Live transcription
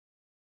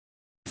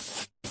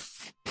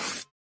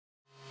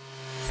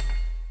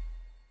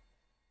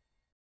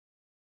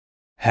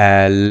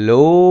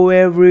Hello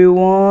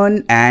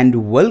everyone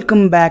and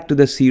welcome back to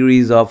the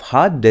series of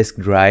hard disk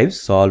drive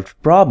solved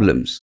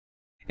problems.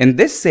 In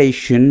this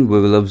session,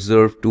 we will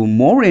observe two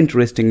more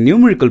interesting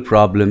numerical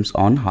problems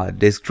on hard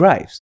disk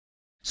drives.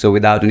 So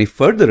without any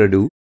further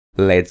ado,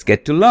 let's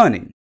get to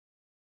learning.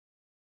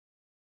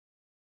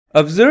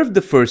 Observe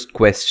the first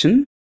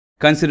question.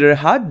 Consider a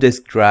hard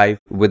disk drive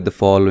with the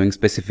following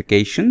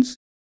specifications.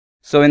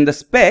 So in the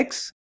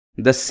specs,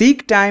 the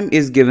seek time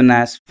is given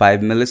as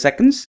 5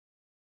 milliseconds.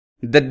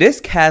 The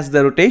disk has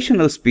the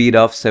rotational speed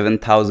of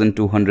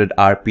 7200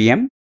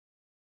 RPM.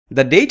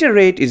 The data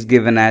rate is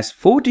given as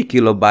 40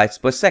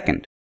 kilobytes per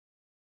second.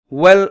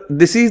 Well,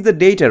 this is the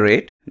data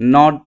rate,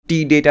 not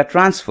T data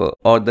transfer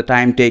or the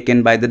time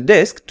taken by the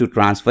disk to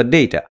transfer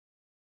data.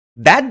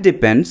 That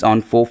depends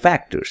on four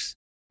factors: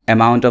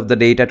 amount of the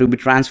data to be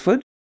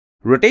transferred,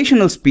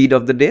 rotational speed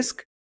of the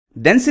disk,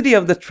 density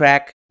of the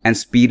track, and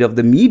speed of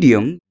the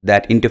medium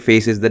that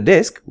interfaces the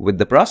disk with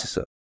the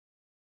processor.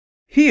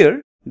 Here,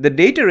 the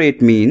data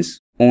rate means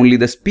only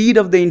the speed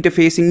of the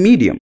interfacing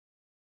medium.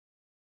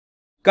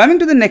 Coming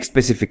to the next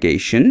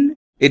specification,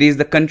 it is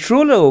the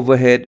controller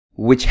overhead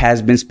which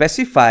has been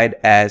specified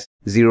as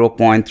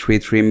 0.33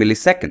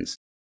 milliseconds.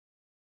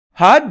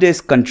 Hard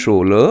disk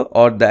controller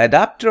or the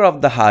adapter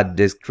of the hard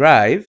disk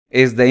drive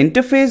is the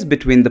interface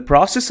between the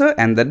processor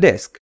and the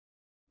disk.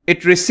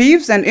 It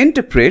receives and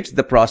interprets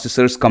the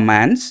processor's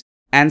commands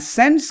and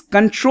sends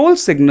control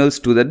signals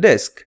to the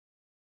disk.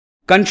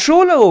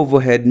 Controller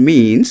overhead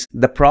means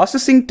the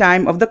processing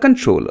time of the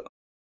controller.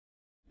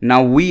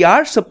 Now we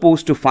are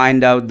supposed to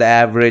find out the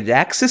average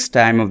access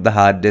time of the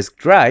hard disk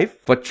drive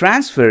for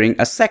transferring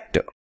a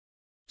sector.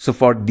 So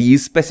for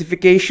these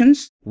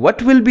specifications,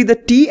 what will be the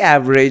T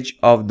average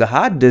of the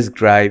hard disk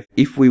drive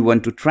if we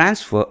want to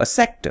transfer a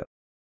sector?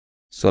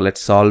 So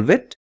let's solve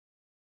it.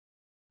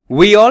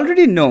 We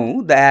already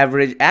know the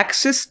average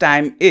access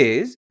time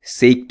is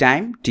seek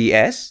time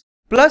Ts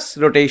plus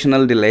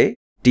rotational delay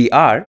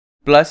Tr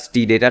plus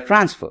T data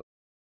transfer.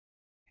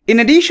 In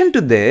addition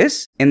to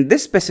this, in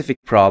this specific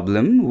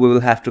problem, we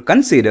will have to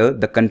consider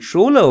the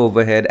controller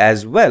overhead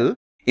as well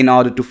in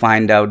order to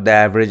find out the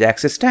average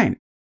access time.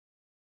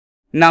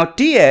 Now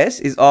Ts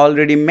is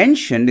already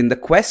mentioned in the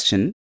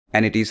question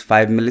and it is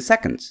 5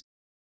 milliseconds.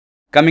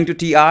 Coming to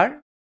Tr,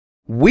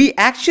 we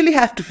actually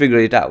have to figure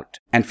it out,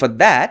 and for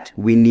that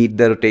we need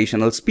the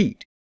rotational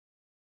speed.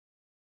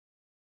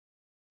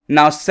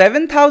 Now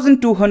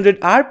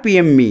 7200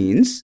 RPM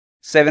means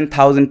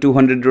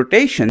 7200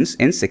 rotations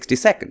in 60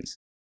 seconds.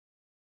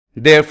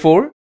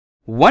 Therefore,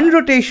 one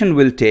rotation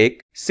will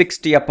take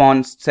 60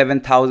 upon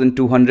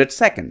 7200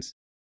 seconds,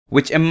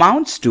 which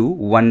amounts to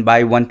 1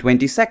 by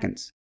 120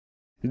 seconds.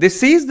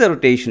 This is the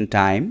rotation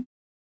time.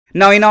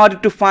 Now, in order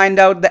to find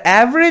out the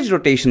average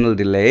rotational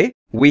delay,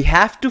 we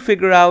have to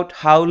figure out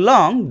how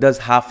long does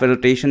half a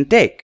rotation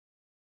take.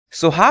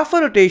 So, half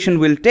a rotation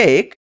will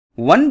take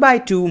 1 by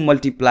 2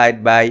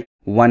 multiplied by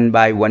 1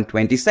 by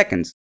 120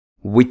 seconds,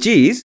 which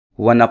is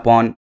 1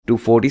 upon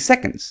 240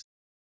 seconds.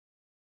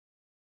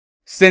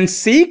 Since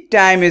seek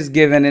time is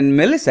given in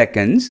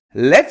milliseconds,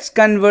 let's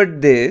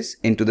convert this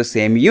into the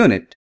same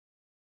unit.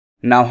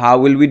 Now how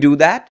will we do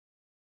that?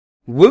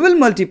 We will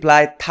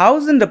multiply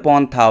 1000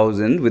 upon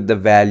 1000 with the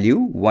value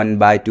 1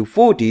 by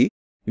 240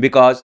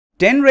 because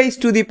 10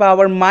 raised to the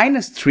power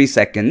minus 3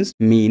 seconds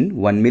mean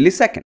 1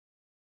 millisecond.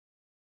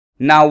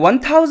 Now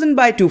 1000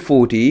 by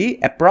 240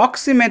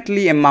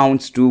 approximately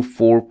amounts to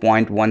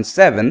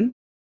 4.17.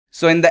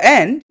 So in the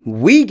end,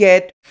 we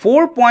get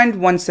 4.17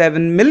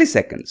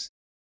 milliseconds.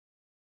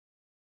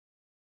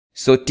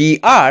 So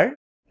Tr,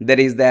 that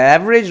is the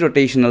average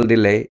rotational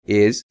delay,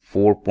 is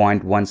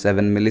 4.17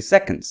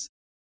 milliseconds.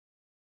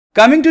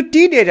 Coming to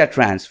T data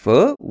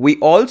transfer, we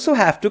also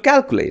have to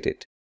calculate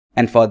it.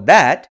 And for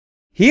that,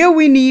 here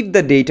we need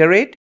the data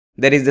rate,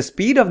 that is the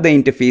speed of the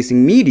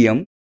interfacing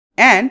medium,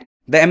 and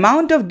the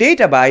amount of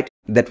data byte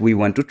that we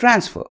want to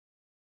transfer.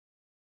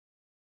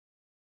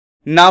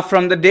 Now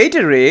from the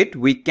data rate,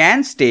 we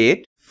can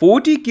state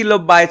 40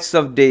 kilobytes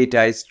of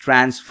data is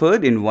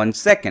transferred in 1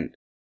 second.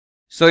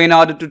 So in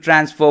order to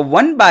transfer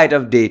 1 byte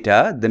of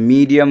data, the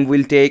medium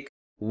will take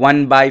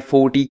 1 by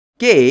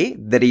 40k,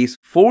 that is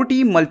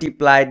 40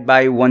 multiplied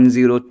by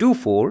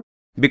 1024,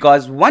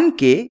 because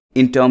 1k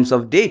in terms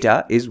of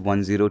data is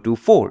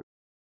 1024.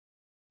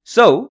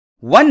 So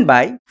 1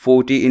 by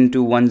 40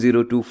 into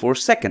 1024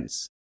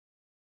 seconds.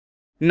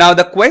 Now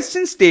the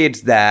question states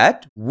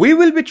that we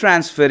will be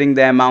transferring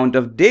the amount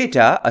of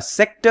data a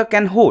sector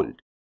can hold.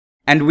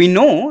 And we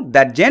know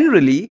that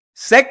generally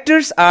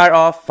sectors are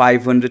of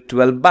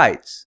 512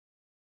 bytes.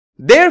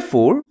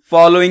 Therefore,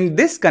 following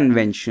this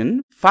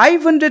convention,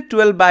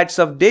 512 bytes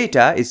of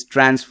data is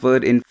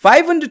transferred in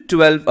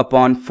 512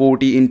 upon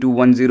 40 into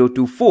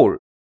 1024.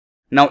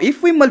 Now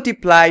if we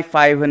multiply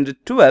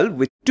 512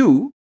 with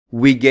 2,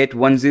 we get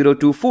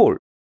 1024.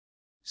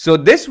 So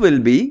this will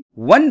be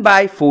 1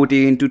 by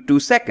 40 into 2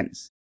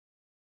 seconds.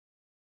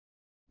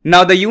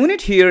 Now the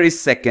unit here is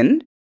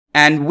second,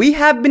 and we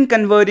have been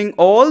converting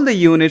all the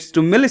units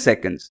to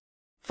milliseconds.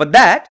 For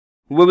that,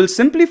 we will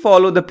simply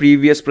follow the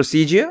previous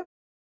procedure.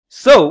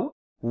 So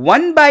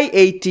 1 by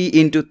 80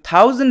 into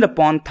 1000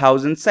 upon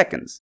 1000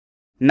 seconds.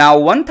 Now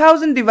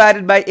 1000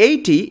 divided by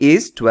 80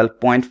 is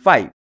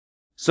 12.5.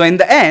 So in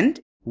the end,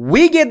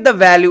 we get the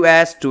value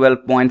as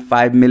 12.5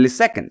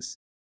 milliseconds.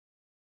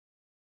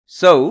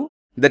 So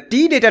the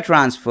T data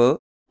transfer,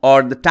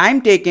 or the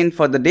time taken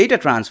for the data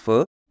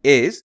transfer,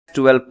 is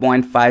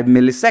 12.5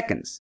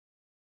 milliseconds.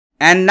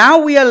 And now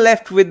we are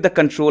left with the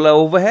controller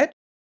overhead.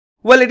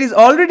 Well, it is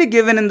already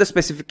given in the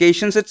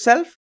specifications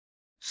itself.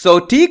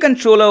 So T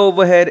controller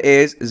overhead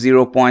is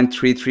 0.33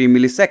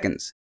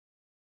 milliseconds.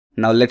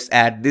 Now let's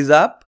add this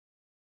up.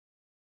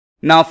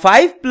 Now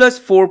 5 plus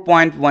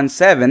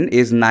 4.17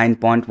 is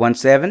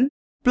 9.17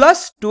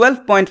 plus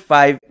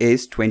 12.5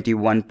 is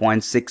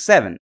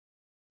 21.67.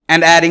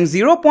 And adding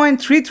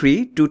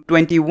 0.33 to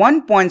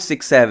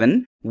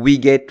 21.67, we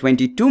get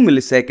 22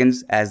 milliseconds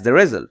as the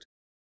result.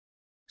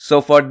 So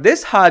for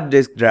this hard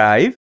disk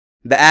drive,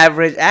 the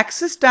average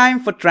access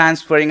time for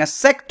transferring a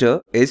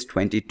sector is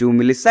 22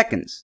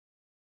 milliseconds.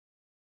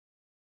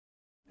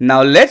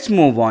 Now let's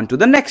move on to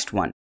the next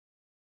one.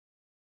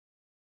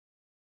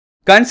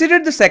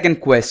 Consider the second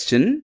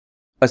question.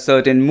 A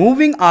certain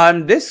moving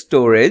arm disk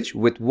storage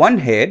with one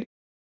head,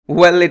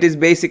 well, it is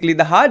basically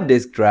the hard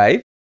disk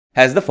drive,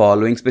 has the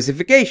following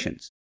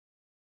specifications.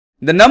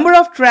 The number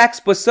of tracks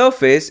per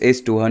surface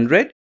is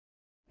 200.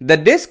 The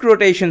disk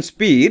rotation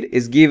speed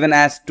is given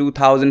as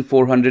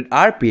 2400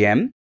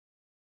 RPM.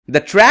 The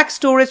track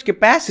storage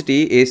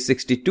capacity is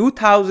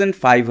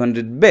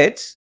 62,500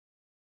 bits.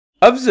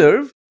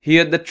 Observe,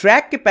 here the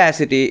track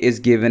capacity is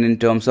given in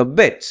terms of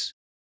bits.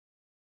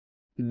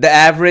 The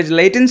average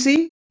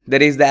latency,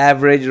 that is the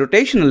average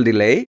rotational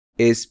delay,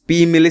 is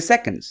p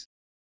milliseconds.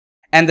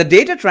 And the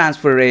data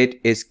transfer rate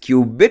is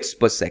q bits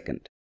per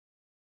second.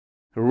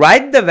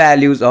 Write the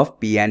values of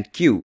p and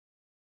q.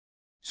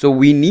 So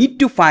we need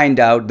to find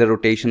out the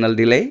rotational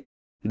delay,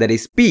 that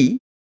is p,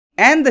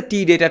 and the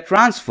t data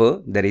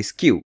transfer, that is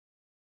q.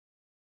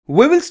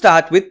 We will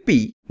start with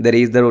p, that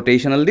is the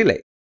rotational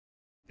delay.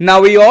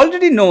 Now we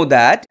already know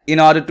that in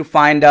order to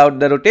find out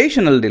the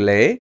rotational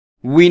delay,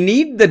 we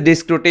need the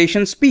disk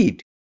rotation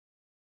speed.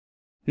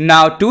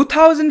 Now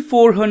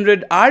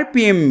 2400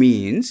 RPM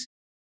means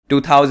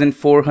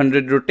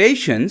 2400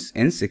 rotations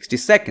in 60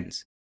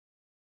 seconds.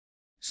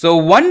 So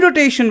one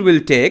rotation will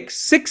take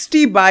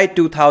 60 by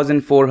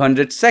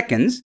 2400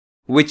 seconds,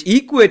 which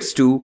equates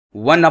to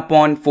 1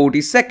 upon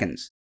 40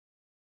 seconds.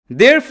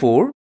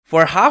 Therefore,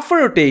 for half a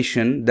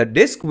rotation, the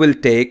disk will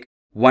take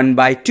 1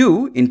 by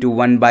 2 into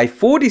 1 by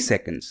 40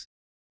 seconds,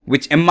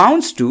 which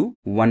amounts to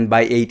 1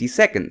 by 80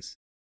 seconds.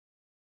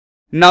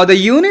 Now the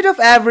unit of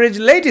average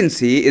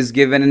latency is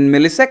given in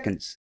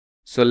milliseconds.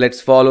 So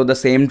let's follow the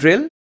same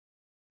drill.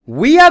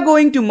 We are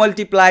going to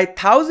multiply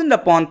 1000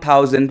 upon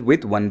 1000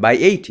 with 1 by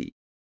 80.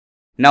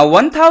 Now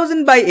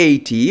 1000 by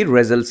 80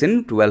 results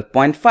in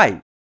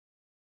 12.5.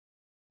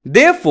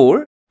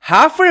 Therefore,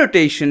 half a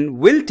rotation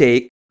will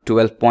take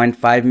 12.5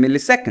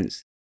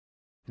 milliseconds.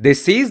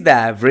 This is the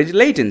average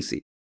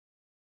latency.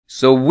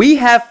 So we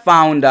have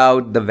found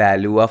out the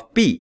value of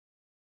P.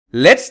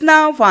 Let's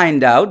now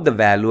find out the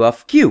value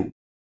of Q.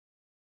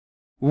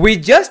 We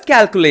just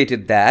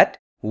calculated that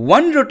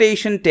one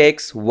rotation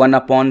takes 1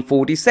 upon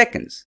 40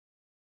 seconds.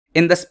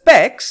 In the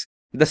specs,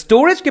 the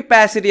storage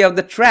capacity of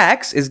the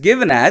tracks is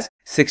given as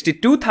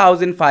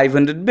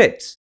 62,500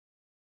 bits.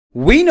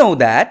 We know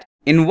that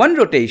in one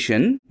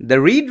rotation, the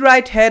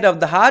read-write head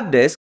of the hard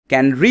disk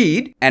can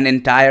read an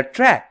entire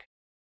track.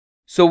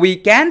 So we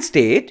can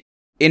state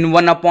in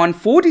 1 upon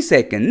 40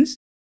 seconds,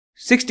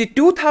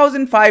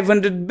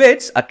 62,500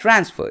 bits are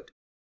transferred.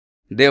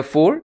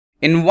 Therefore,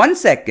 in 1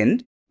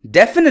 second,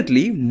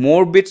 definitely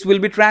more bits will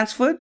be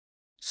transferred.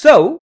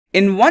 So,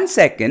 in 1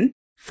 second,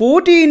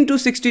 40 into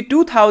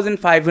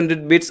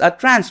 62,500 bits are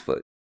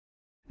transferred.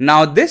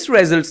 Now this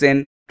results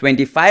in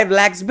 25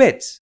 lakhs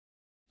bits.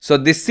 So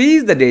this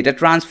is the data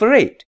transfer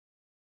rate.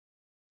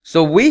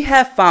 So we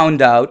have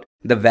found out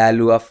the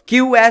value of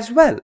Q as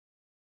well.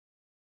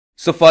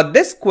 So for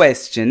this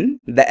question,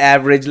 the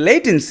average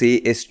latency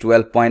is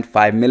 12.5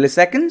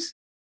 milliseconds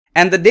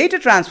and the data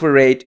transfer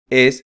rate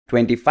is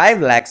 25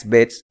 lakhs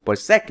bits per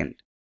second.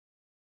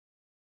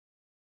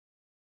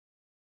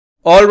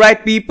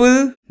 Alright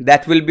people,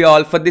 that will be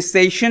all for this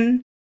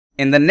session.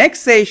 In the next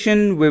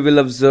session, we will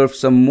observe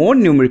some more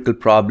numerical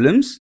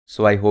problems.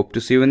 So I hope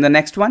to see you in the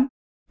next one.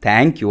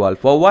 Thank you all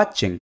for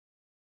watching.